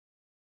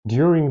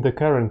During the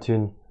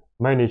quarantine,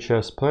 many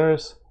chess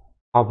players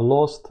have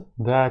lost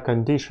their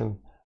condition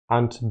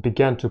and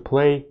began to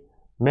play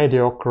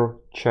mediocre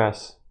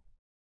chess.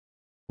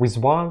 With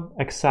one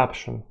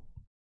exception,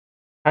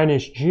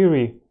 Anish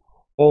Giri,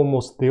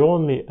 almost the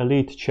only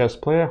elite chess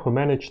player who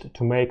managed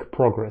to make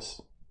progress.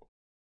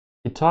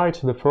 He tied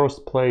the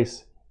first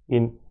place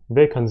in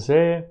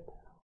Wijk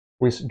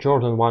with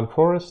Jordan Van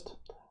Forest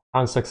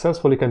and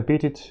successfully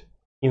competed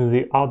in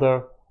the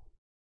other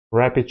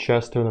rapid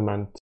chess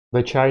tournament.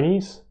 The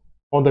Chinese,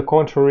 on the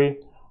contrary,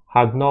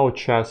 had no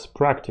chess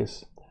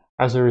practice.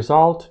 As a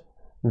result,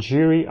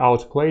 Giri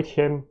outplayed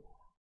him,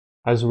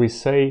 as we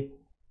say,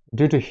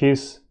 due to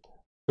his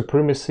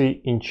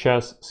supremacy in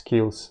chess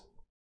skills.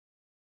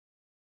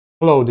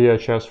 Hello dear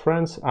chess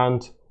friends,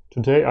 and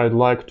today I'd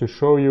like to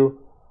show you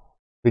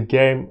the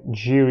game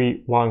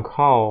Giri Wang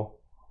Hao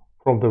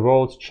from the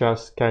World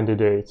Chess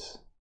Candidates.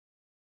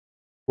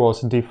 It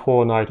was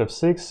d4, knight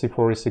f6,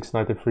 c4, e6,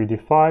 knight f3,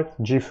 d5,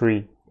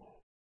 g3.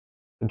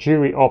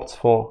 Giri opts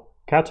for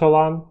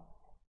Catalan.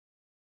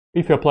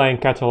 If you're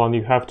playing Catalan,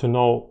 you have to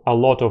know a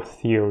lot of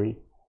theory.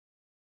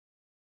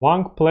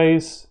 Wang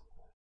plays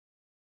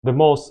the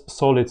most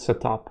solid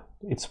setup.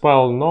 It's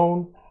well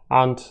known,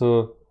 and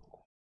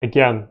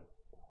again,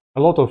 a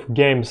lot of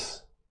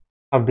games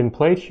have been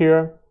played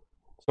here.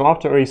 So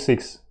after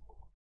a6,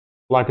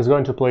 Black is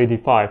going to play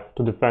d5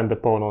 to defend the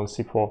pawn on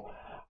c4.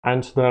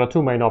 And there are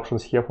two main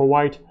options here for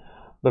white.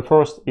 The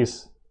first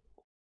is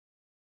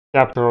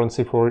capture on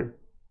c4,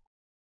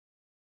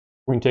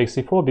 queen takes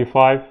c4,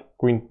 b5,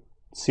 queen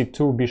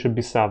c2, bishop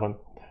b7.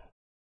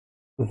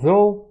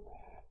 Though,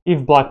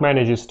 if black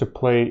manages to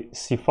play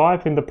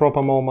c5 in the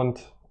proper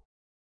moment,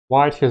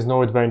 white has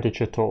no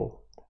advantage at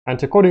all.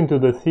 And according to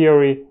the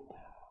theory,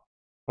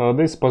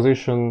 this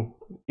position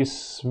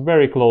is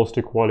very close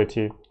to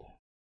equality,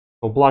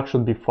 so black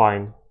should be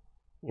fine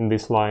in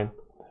this line.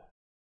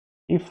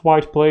 If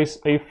white plays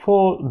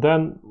a4,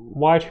 then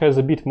white has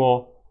a bit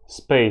more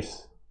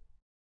space,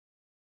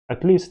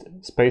 at least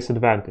space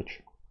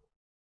advantage.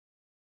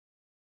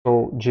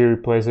 So Giri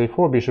plays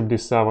a4, bishop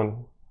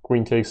d7,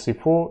 queen takes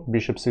c4,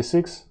 bishop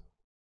c6,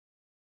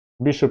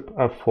 bishop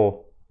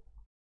f4.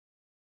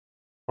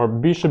 Or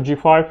bishop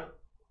g5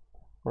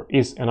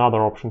 is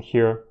another option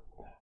here.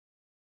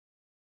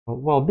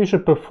 Well,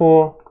 bishop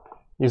f4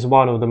 is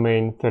one of the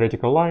main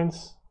theoretical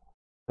lines.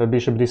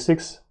 Bishop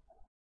d6,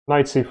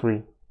 knight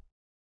c3.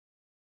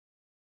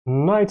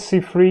 Knight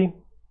c3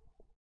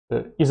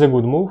 is a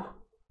good move,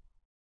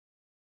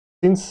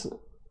 since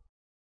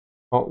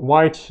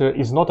white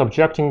is not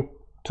objecting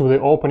to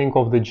the opening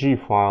of the g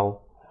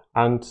file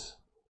and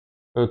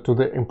to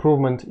the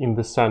improvement in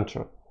the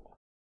center.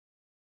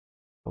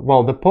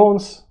 Well, the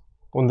pawns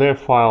on their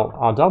file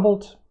are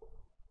doubled,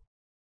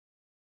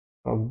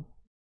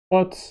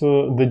 but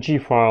the g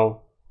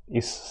file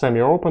is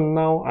semi-open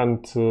now,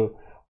 and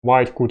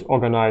white could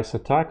organize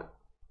attack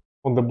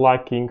on the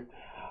black king,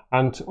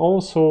 and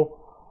also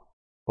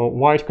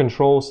white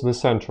controls the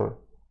center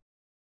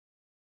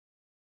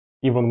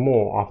even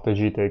more after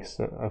g takes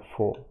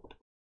f4.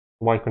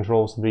 White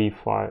controls the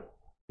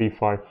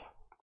b5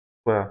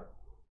 square.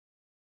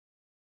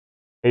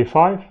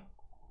 a5,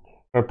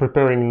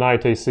 preparing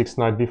knight a6,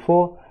 knight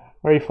b4.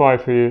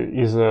 a5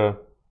 is a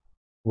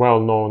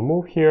well-known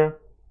move here,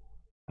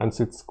 and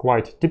it's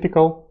quite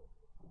typical.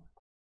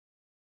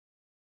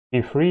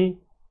 e3,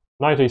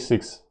 knight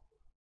a6.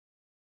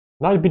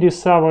 Knight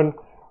bd7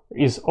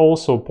 is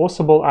also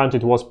possible, and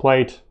it was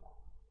played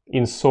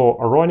in So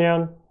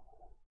Aronian.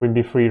 Queen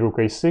b3, rook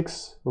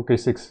a6. Rook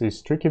a6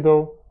 is tricky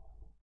though.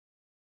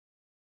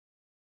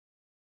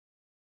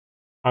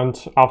 And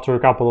after a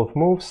couple of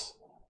moves,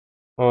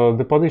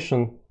 the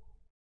position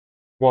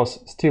was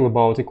still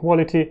about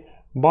equality,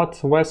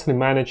 but Wesley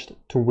managed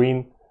to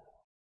win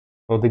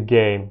the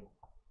game.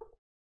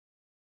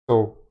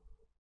 So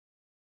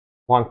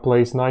Wang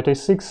plays knight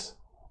a6,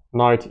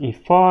 knight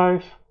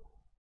e5,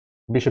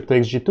 bishop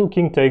takes g2,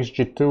 king takes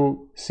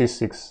g2,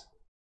 c6.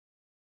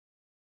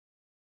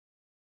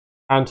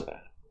 And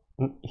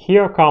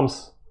here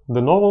comes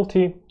the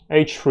novelty,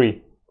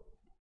 h3.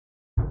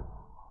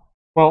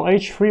 Well,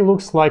 h3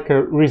 looks like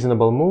a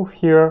reasonable move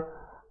here,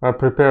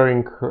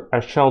 preparing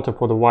a shelter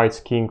for the white's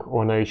king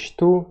on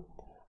h2.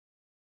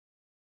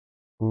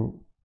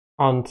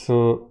 And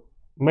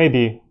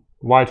maybe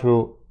white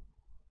will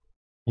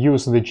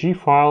use the g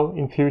file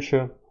in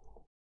future,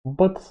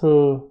 but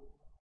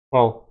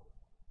well,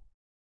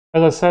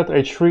 as I said,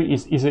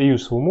 h3 is a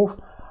useful move,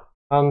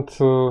 and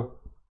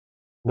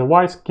the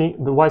white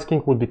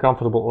king would be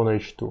comfortable on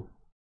h2.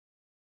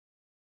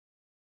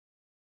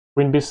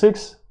 Queen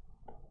b6,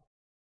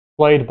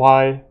 played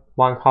by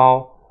Wang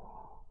Hao,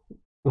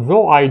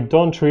 though I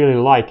don't really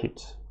like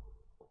it.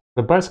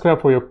 The best square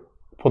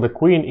for the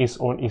queen is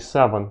on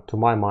e7, to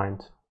my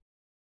mind.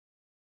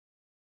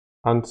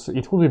 And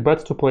it would be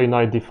better to play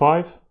knight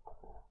d5,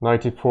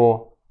 knight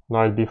e4,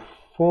 knight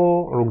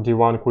b4, rook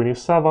d1, queen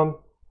e7.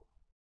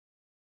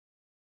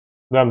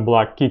 Then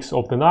black kicks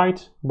off the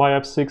knight by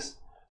f6,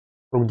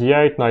 rook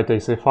d8, knight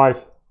takes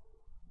a5,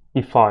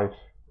 e5.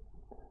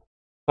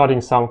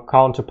 starting some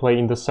counterplay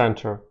in the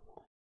center.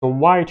 So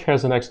white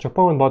has an extra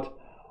pawn, but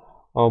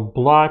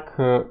black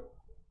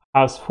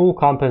has full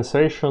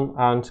compensation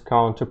and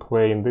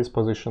counterplay in this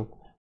position.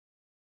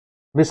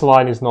 This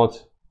line is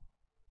not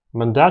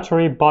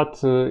mandatory, but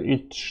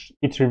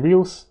it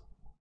reveals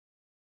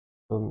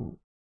some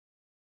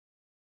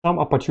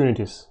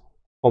opportunities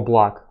for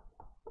black.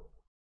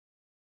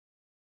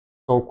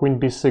 So queen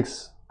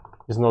b6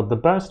 is not the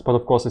best, but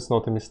of course it's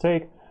not a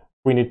mistake.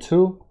 Queen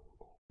e2,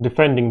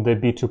 defending the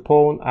b2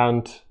 pawn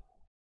and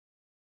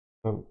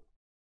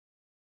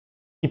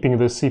keeping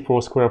the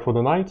c4 square for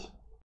the knight.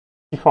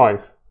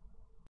 e5.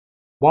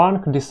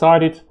 Wang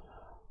decided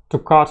to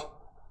cut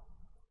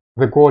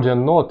the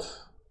Gordian knot,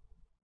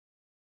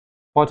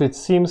 but it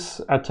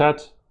seems a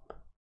tad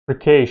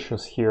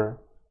precarious here.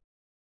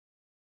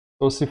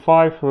 So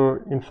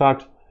c5 in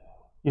fact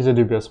is a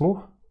dubious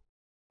move.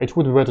 It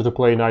would be better to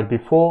play knight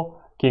b4,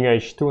 king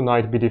h2,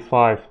 knight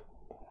bd5.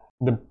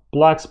 The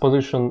black's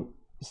position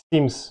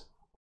seems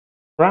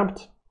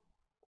cramped,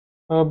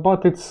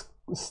 but it's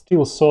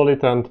still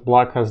solid and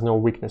black has no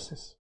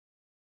weaknesses.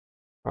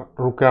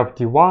 Rook f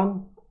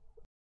d1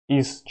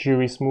 is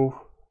Giri's move.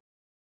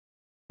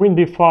 Queen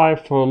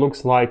b5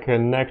 looks like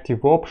an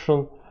active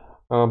option.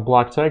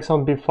 Black takes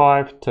on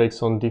b5,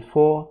 takes on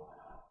d4,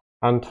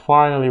 and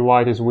finally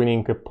white is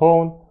winning a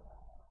pawn,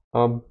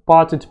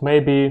 but it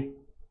may be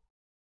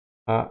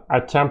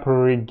a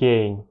temporary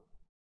gain,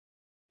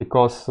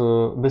 because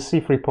the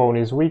c3 pawn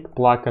is weak.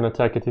 Black can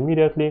attack it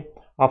immediately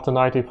after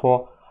knight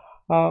e4.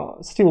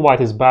 Still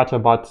white is better,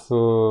 but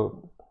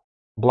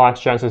black's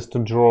chances to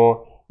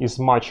draw is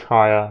much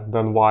higher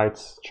than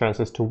white's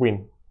chances to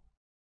win.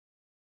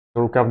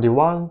 Rook f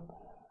d1,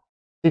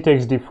 c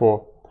takes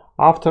d4.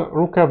 After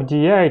rook f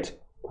d8,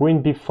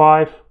 queen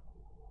b5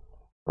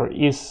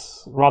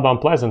 is rather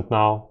unpleasant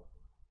now.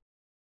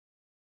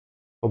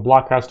 So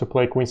black has to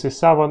play queen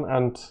c7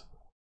 and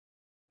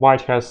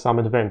white has some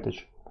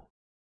advantage.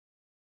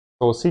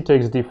 So c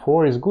takes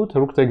d4 is good,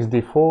 rook takes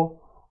d4,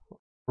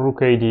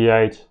 rook a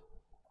d8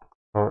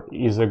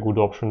 is a good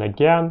option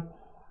again,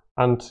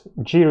 and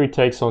Giri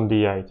takes on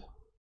d8.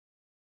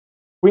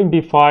 Queen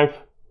b5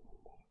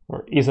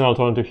 is an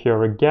alternative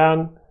here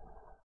again.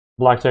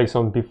 Black takes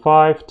on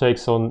b5,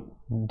 takes on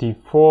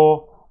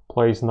d4,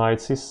 plays knight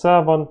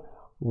c7,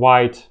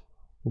 white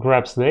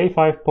grabs the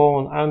a5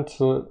 pawn,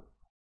 and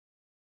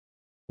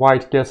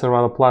white gets a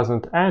rather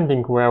pleasant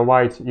ending where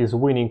white is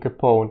winning a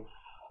pawn.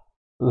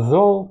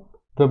 Though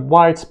the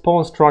white's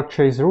pawn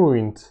structure is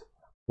ruined,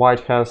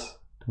 white has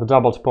the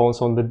doubled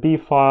pawns on the b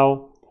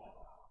file,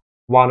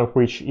 one of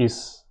which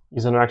is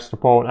an extra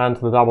pawn, and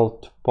the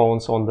doubled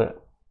pawns on the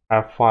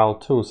f file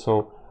too,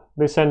 so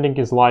this ending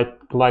is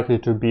likely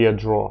to be a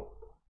draw.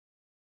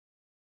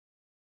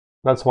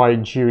 That's why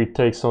Giri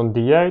takes on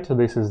d8.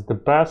 This is the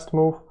best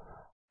move.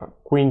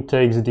 Queen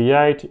takes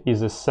d8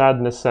 is a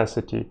sad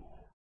necessity,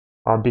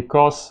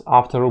 because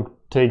after rook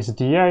takes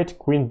d8,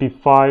 queen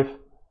b5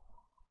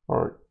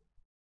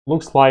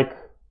 looks like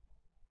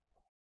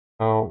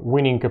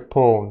winning a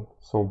pawn.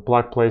 So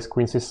black plays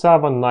queen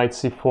c7, knight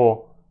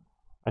c4,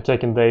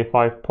 attacking the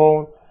a5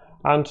 pawn,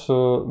 and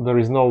there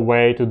is no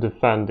way to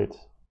defend it.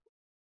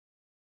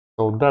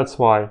 So that's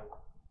why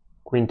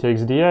queen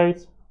takes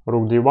d8,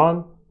 rook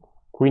d1,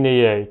 queen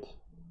a8.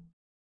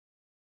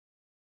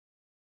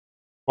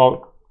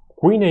 Well,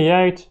 queen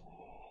a8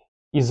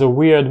 is a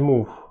weird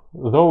move,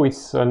 though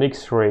it's an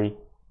X-ray.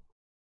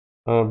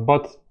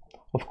 But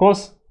of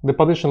course the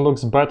position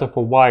looks better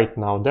for white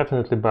now,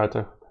 definitely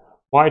better.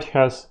 White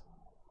has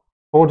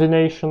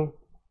coordination,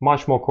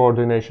 much more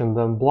coordination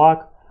than black,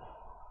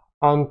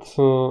 and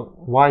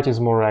white is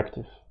more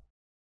active.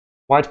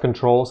 White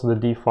controls the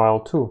d file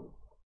too.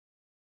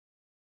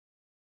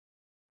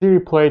 Giri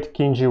played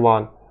king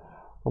g1.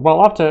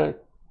 Well, after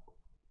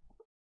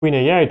queen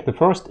a8, the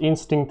first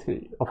instinct,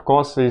 of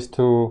course, is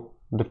to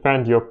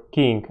defend your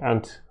king,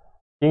 and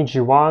king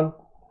g1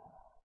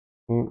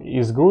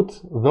 is good,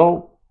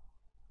 though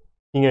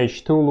king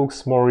h2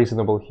 looks more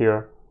reasonable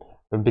here,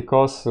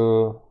 because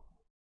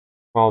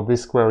well,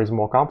 this square is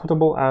more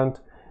comfortable and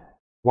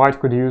white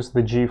could use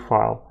the g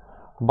file.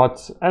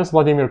 But as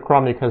Vladimir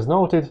Kramnik has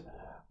noted,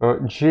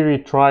 Giri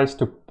tries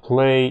to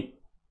play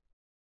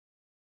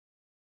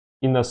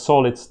in a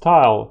solid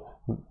style,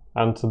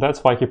 and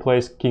that's why he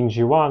plays king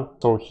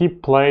g1. So he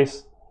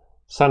plays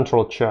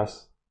central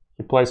chess.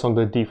 He plays on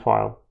the d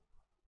file,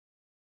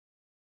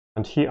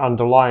 and he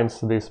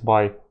underlines this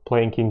by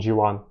playing king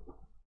g1.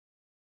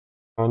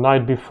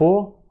 Knight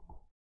b4.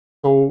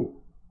 So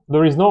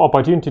there is no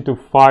opportunity to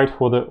fight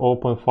for the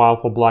open file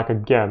for black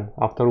again.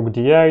 After rook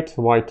d8,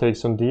 white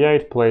takes on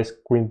d8, plays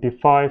queen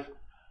b5,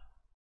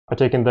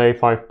 attacking the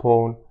a5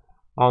 pawn,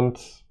 and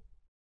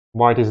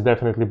white is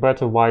definitely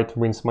better. White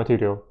wins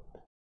material.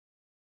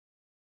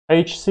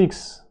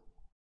 h6,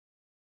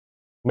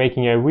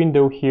 making a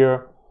window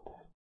here,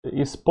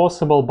 is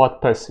possible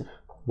but passive.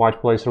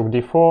 White plays rook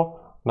d4,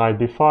 knight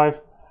b5,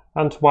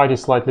 and white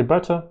is slightly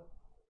better,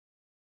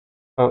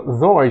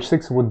 though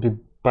h6 would be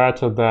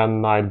better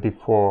than knight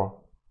b4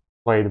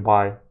 played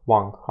by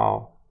Wang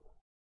Hao.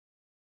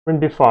 Queen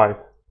b5.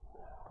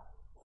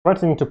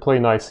 Threatening to play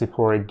knight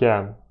c4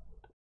 again.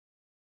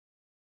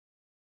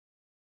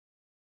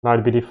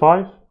 Knight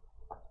bd5.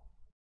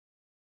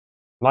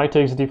 Knight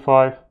takes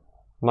d5.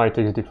 Knight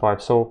takes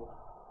d5. So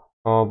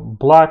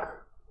black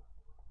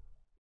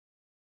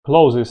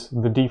closes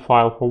the d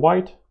file for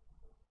white,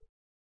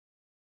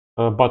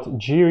 but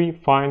Giri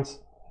finds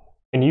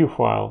a new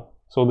file.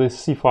 So this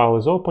c file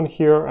is open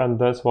here, and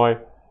that's why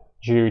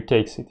Giri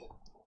takes it.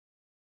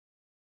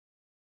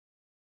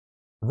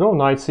 Though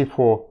knight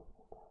c4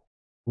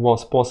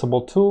 was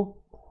possible too,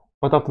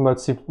 but after knight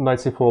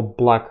c4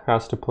 black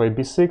has to play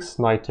b6,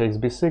 knight takes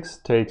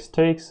b6,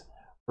 takes,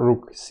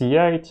 rook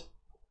c8,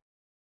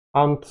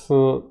 and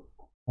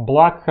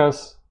black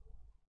has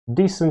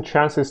decent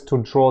chances to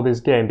draw this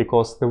game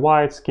because the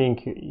white's king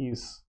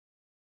is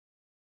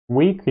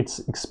weak, it's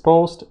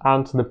exposed,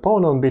 and the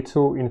pawn on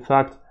b2, in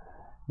fact,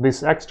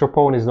 this extra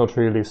pawn is not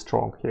really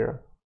strong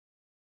here.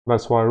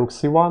 That's why rook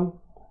c1,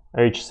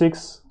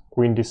 h6,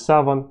 queen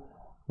d7,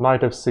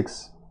 knight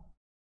f6.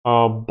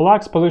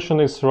 Black's position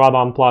is rather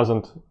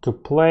unpleasant to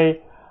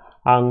play,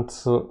 and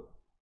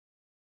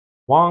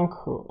Wang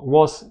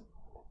was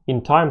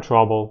in time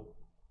trouble.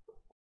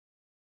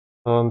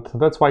 And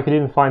that's why he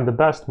didn't find the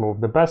best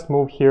move. The best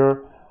move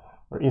here,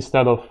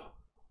 instead of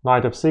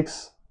knight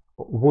f6,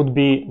 would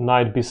be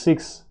knight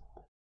b6,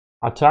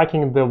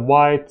 attacking the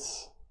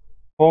white's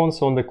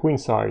pawns on the queen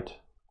side.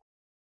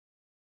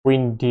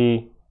 Queen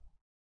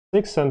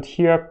d6, and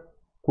here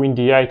queen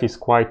d8 is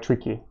quite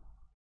tricky.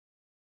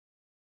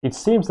 It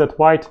seems that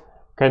white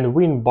can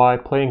win by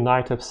playing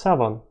knight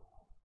f7,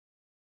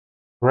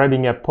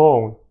 grabbing a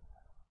pawn.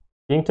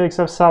 King takes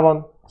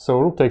f7, so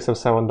rook takes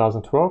f7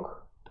 doesn't work.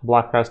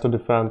 Black has to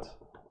defend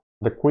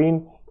the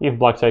queen. If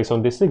black takes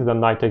on d6, then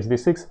knight takes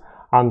d6,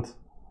 and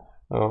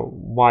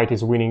white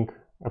is winning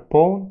a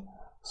pawn.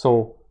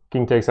 So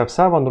king takes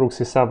f7, rook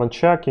c7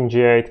 check, king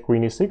g8,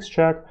 queen e6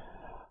 check,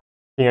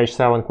 king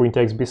h7, queen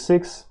takes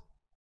b6,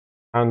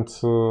 and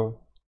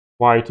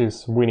white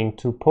is winning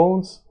 2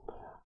 pawns.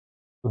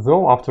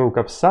 Though after rook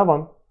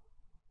f7,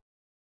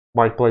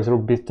 white plays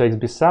rook takes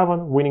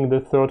b7, winning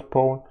the 3rd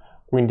pawn,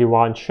 queen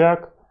d1 check,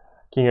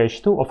 king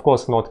h2, of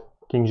course not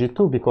king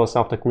g2, because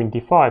after queen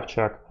d5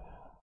 check,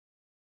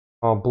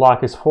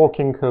 black is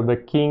forking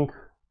the king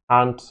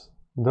and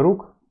the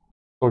rook.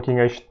 So king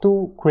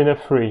h2, queen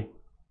f3.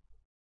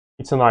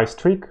 It's a nice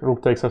trick.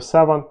 Rook takes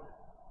f7,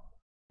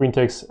 queen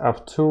takes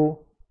f2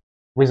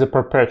 with a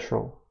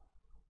perpetual,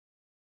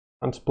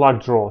 and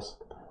black draws.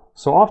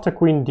 So after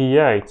queen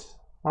d8,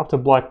 after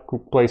black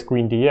plays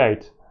queen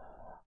d8,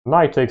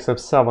 knight takes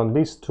f7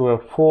 leads to a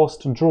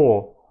forced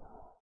draw.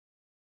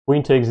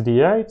 Queen takes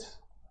d8,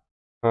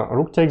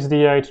 rook takes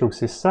d8, rook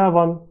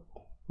c7,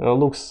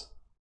 looks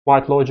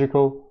quite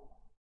logical.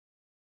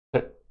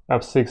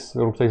 f6,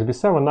 rook takes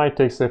b7, knight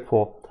takes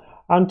f4.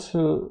 And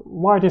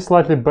white is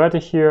slightly better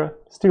here,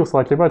 still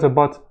slightly better,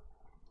 but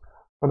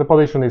the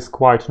position is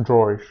quite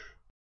drawish.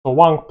 So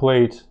Wang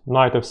played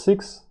knight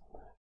f6,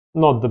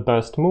 not the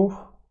best move.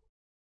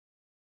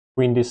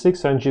 Queen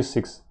d6 and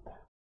g6.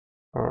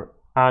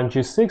 And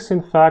g6,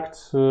 in fact,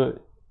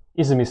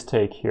 is a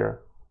mistake here.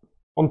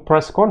 On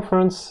press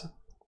conference,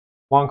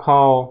 Wang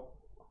Hao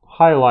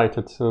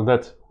highlighted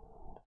that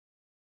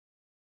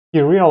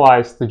he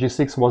realized the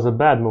g6 was a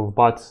bad move,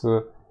 but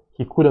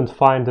he couldn't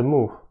find a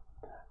move.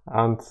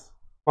 And,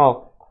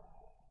 well,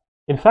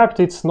 in fact,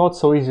 it's not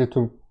so easy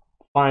to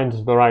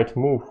find the right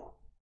move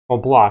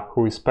for black,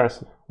 who is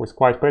passive, who is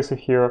quite passive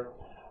here.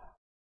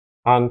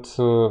 And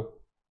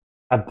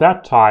at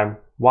that time,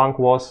 Wang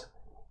was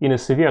in a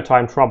severe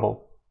time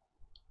trouble.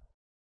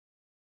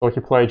 So he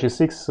played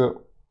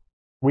g6,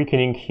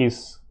 weakening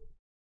his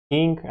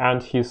king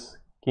and his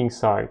king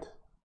side.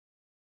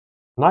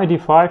 Knight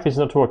d5 is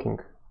not working.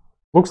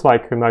 Looks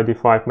like knight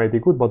d5 may be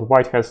good, but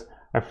white has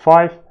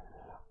f5,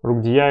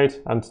 rook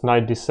d8, and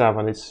knight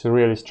d7. It's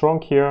really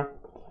strong here.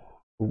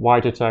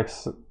 White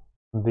attacks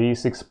the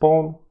e6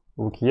 pawn,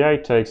 rook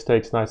e8,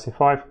 takes, knight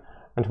c5,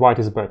 and white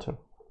is better.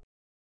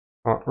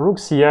 Rook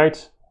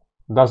c8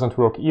 doesn't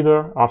work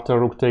either. After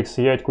rook takes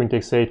c8, queen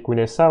takes 8, queen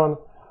a7,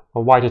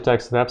 white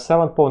attacks the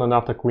f7 pawn, and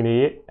after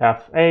queen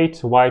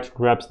f8, white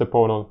grabs the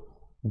pawn on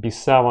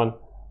b7,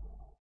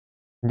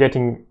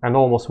 getting an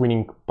almost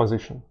winning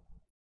position.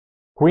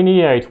 Queen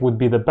e8 would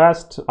be the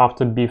best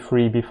after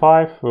b3,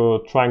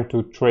 b5, trying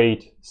to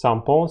trade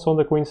some pawns on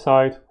the queen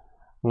side.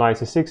 Knight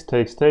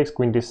c6, takes,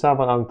 queen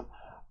d7, and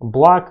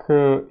black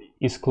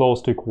is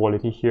close to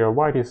equality here.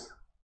 White is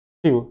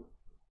still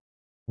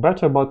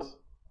better, but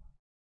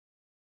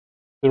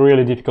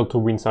really difficult to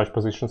win such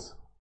positions.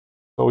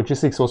 So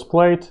g6 was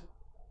played,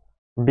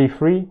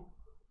 b3,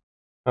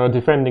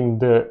 defending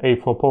the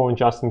a4 pawn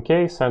just in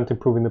case and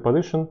improving the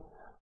position.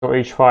 So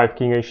h5,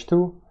 king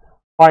h2.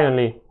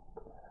 Finally,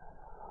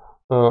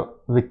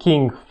 the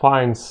king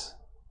finds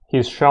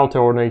his shelter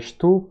on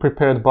h2,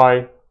 prepared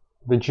by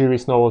the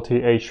Giri's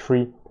novelty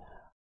h3.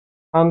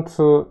 And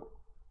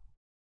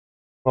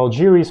well,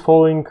 Giri is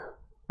following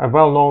a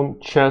well-known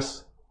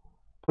chess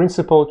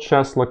principle,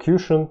 chess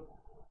locution: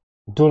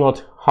 do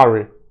not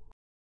hurry.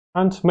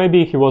 And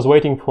maybe he was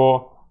waiting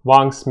for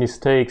Wang's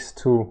mistakes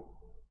too.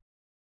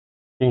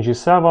 King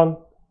g7,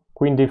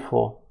 queen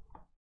d4.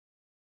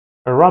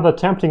 A rather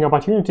tempting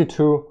opportunity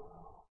to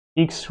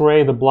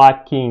X-ray the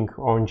black king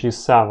on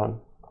g7.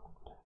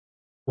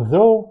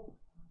 Though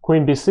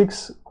queen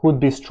b6 could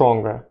be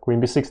stronger.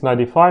 Queen b6, knight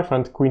d5,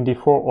 and queen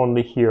d4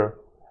 only here.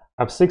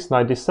 f6,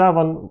 knight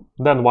d7,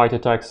 then white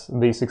attacks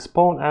the e6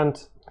 pawn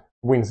and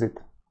wins it.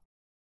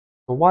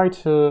 So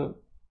white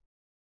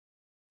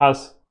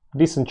has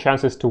decent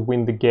chances to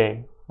win the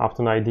game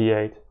after knight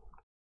d8.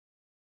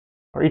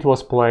 It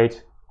was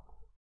played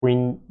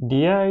queen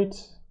d8,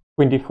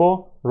 queen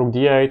d4, rook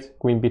d8,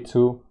 queen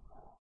b2,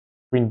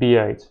 queen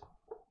b8.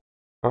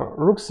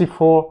 Rook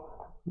c4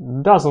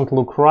 doesn't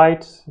look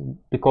right,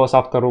 because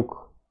after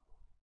rook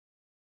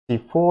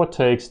c4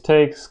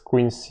 takes,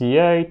 queen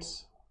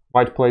c8,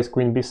 white plays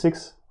queen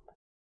b6,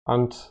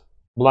 and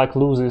black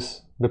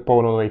loses the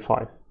pawn on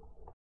a5.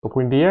 So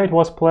queen b8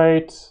 was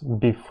played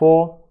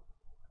before,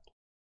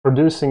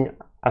 producing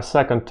a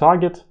second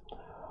target.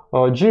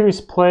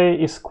 Giri's play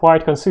is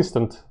quite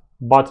consistent,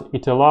 but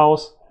it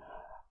allows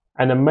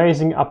an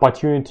amazing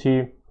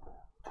opportunity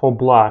for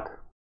black.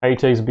 A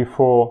takes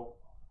b4,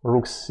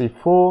 rook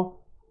c4,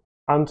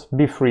 and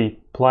b3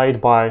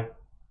 played by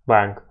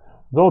Wang.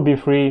 Though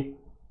b3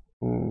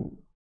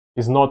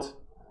 is not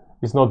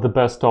the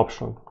best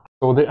option.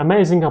 So the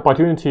amazing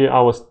opportunity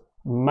I was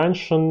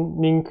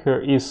mentioning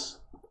is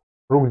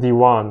rook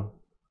d1.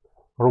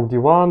 Rook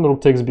d1,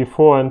 rook takes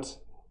b4, and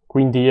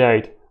queen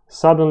d8,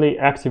 suddenly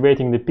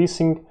activating the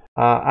piecing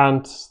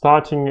and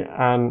starting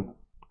an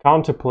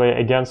counterplay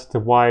against the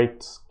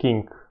white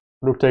king.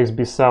 Rook takes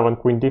b7,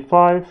 queen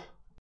d5,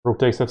 rook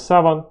takes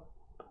f7.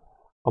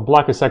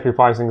 Black is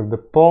sacrificing the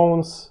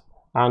pawns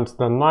and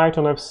the knight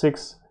on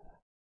f6,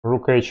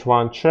 rook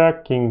h1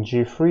 check, king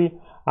g3,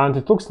 and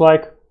it looks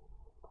like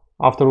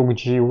after rook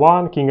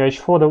g1, king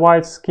h4, the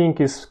white's king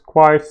is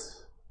quite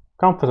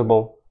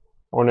comfortable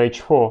on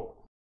h4.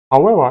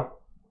 However,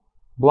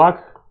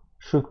 black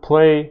should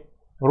play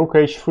rook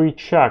h3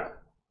 check,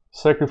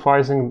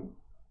 sacrificing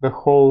the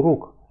whole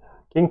rook.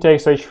 King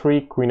takes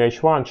h3, queen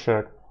h1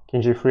 check,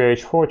 king g3,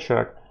 h4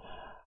 check,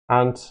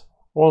 and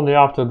only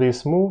after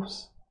these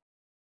moves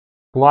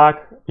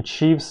black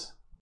achieves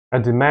a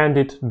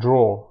demanded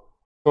draw.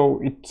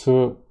 So it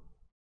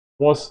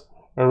was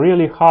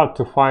really hard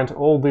to find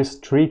all these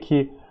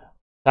tricky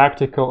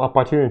tactical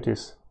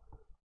opportunities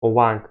for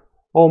Wang,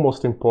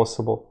 almost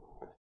impossible.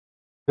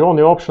 The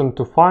only option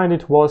to find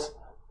it was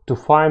to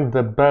find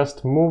the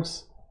best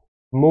moves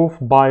move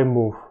by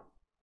move.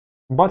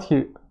 But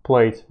he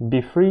played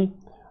b3,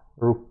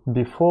 rook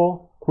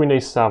b4, queen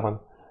a7,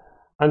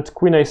 and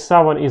queen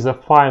a7 is a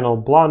final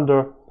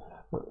blunder.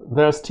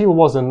 There still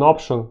was an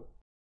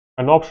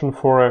option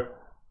for a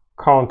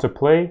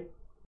counterplay.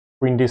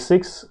 Queen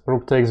d6,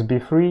 rook takes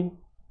b3,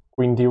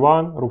 queen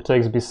d1, rook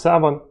takes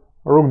b7,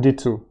 rook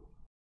d2.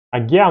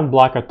 Again,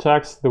 black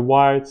attacks the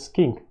white's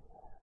king.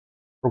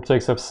 Rook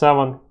takes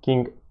f7,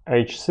 king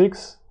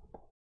h6.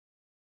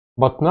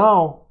 But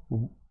now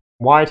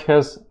white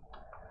has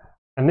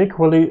an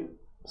equally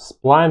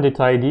splendid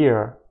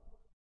idea.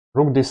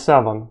 Rook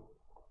d7.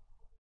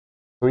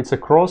 So it's a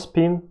cross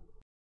pin.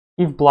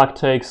 If black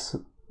takes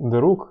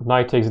the rook,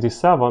 knight takes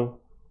d7,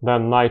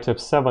 then knight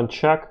f7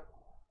 check,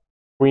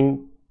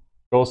 queen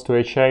goes to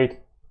h8,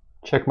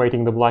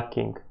 checkmating the black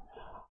king.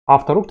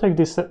 After rook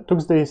takes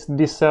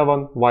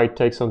d7, white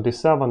takes on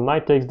d7,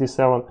 knight takes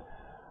d7,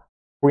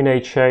 queen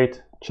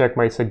h8,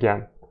 checkmates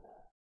again.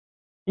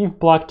 If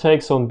black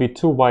takes on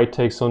b2, white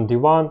takes on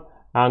d1,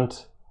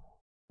 and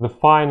the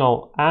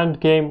final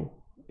endgame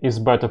is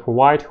better for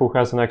white, who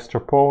has an extra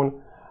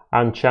pawn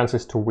and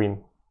chances to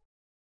win.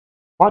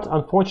 But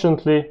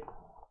unfortunately,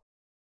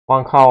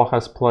 Wang Hao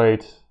has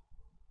played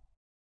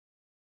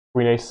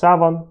queen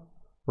a7,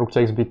 rook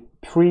takes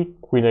b3,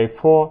 queen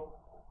a4,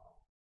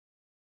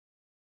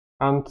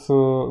 and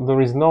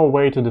there is no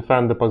way to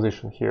defend the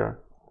position here.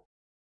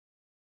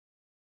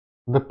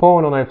 The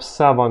pawn on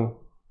f7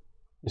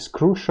 is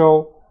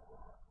crucial,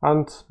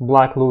 and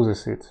black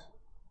loses it.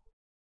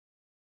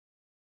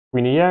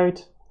 Queen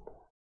e8,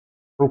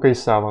 rook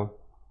a7.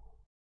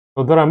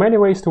 So there are many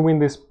ways to win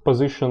this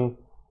position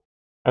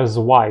as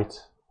white,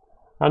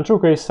 and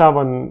rook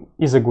a7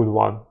 is a good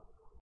one.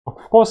 Of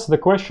course, the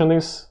question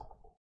is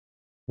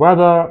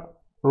whether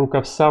rook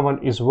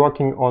f7 is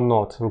working or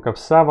not. Rook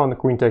f7,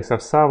 queen takes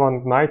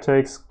f7, knight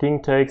takes,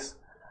 king takes.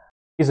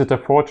 Is it a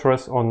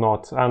fortress or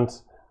not? And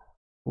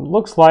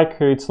looks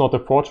like it's not a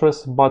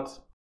fortress, but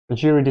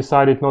Giri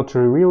decided not to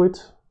reveal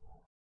it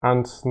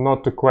and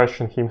not to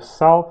question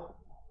himself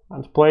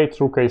and played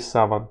rook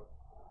a7.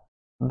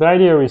 The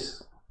idea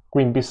is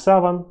queen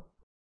b7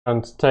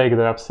 and take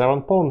the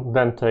f7 pawn,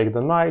 then take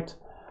the knight.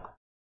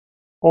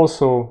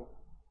 Also,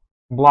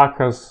 black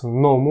has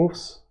no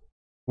moves,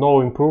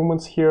 no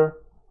improvements here.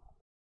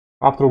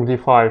 After rook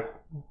d5,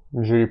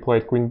 Giri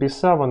played queen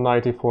b7,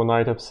 knight e4,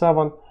 knight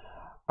f7,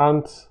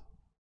 and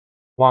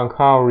Wang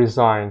Hao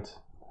resigned.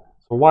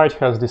 So white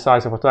has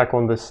decisive attack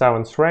on the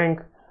 7th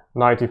rank,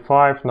 knight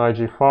e5, knight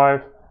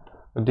g5,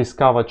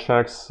 discover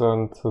checks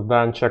and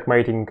then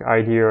checkmating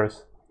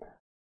ideas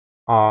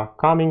are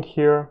coming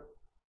here.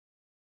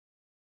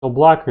 So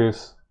black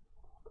is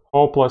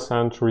hopeless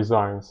and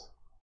resigns.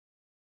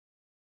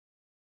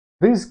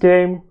 This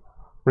game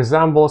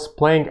resembles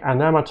playing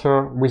an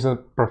amateur with a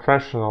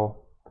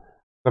professional.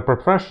 The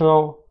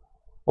professional,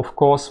 of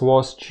course,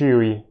 was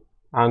Giri,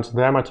 and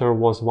the amateur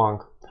was Wang.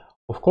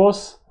 Of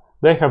course,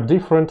 they have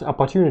different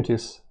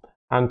opportunities,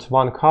 and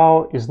Wang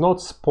Hao is not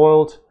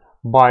spoiled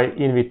by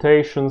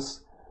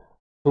invitations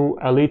to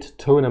elite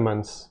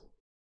tournaments.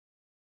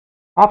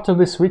 After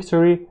this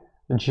victory,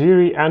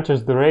 Giri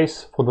enters the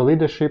race for the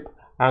leadership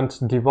and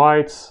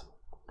divides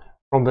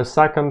from the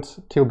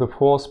second till the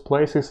fourth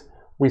places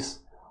with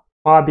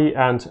Fabi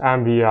and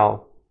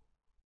MVL.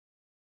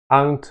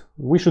 And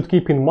we should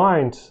keep in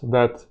mind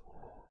that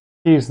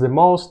he is the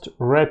most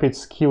rapid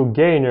skill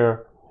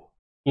gainer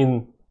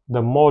in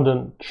the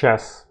modern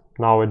chess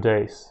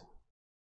nowadays.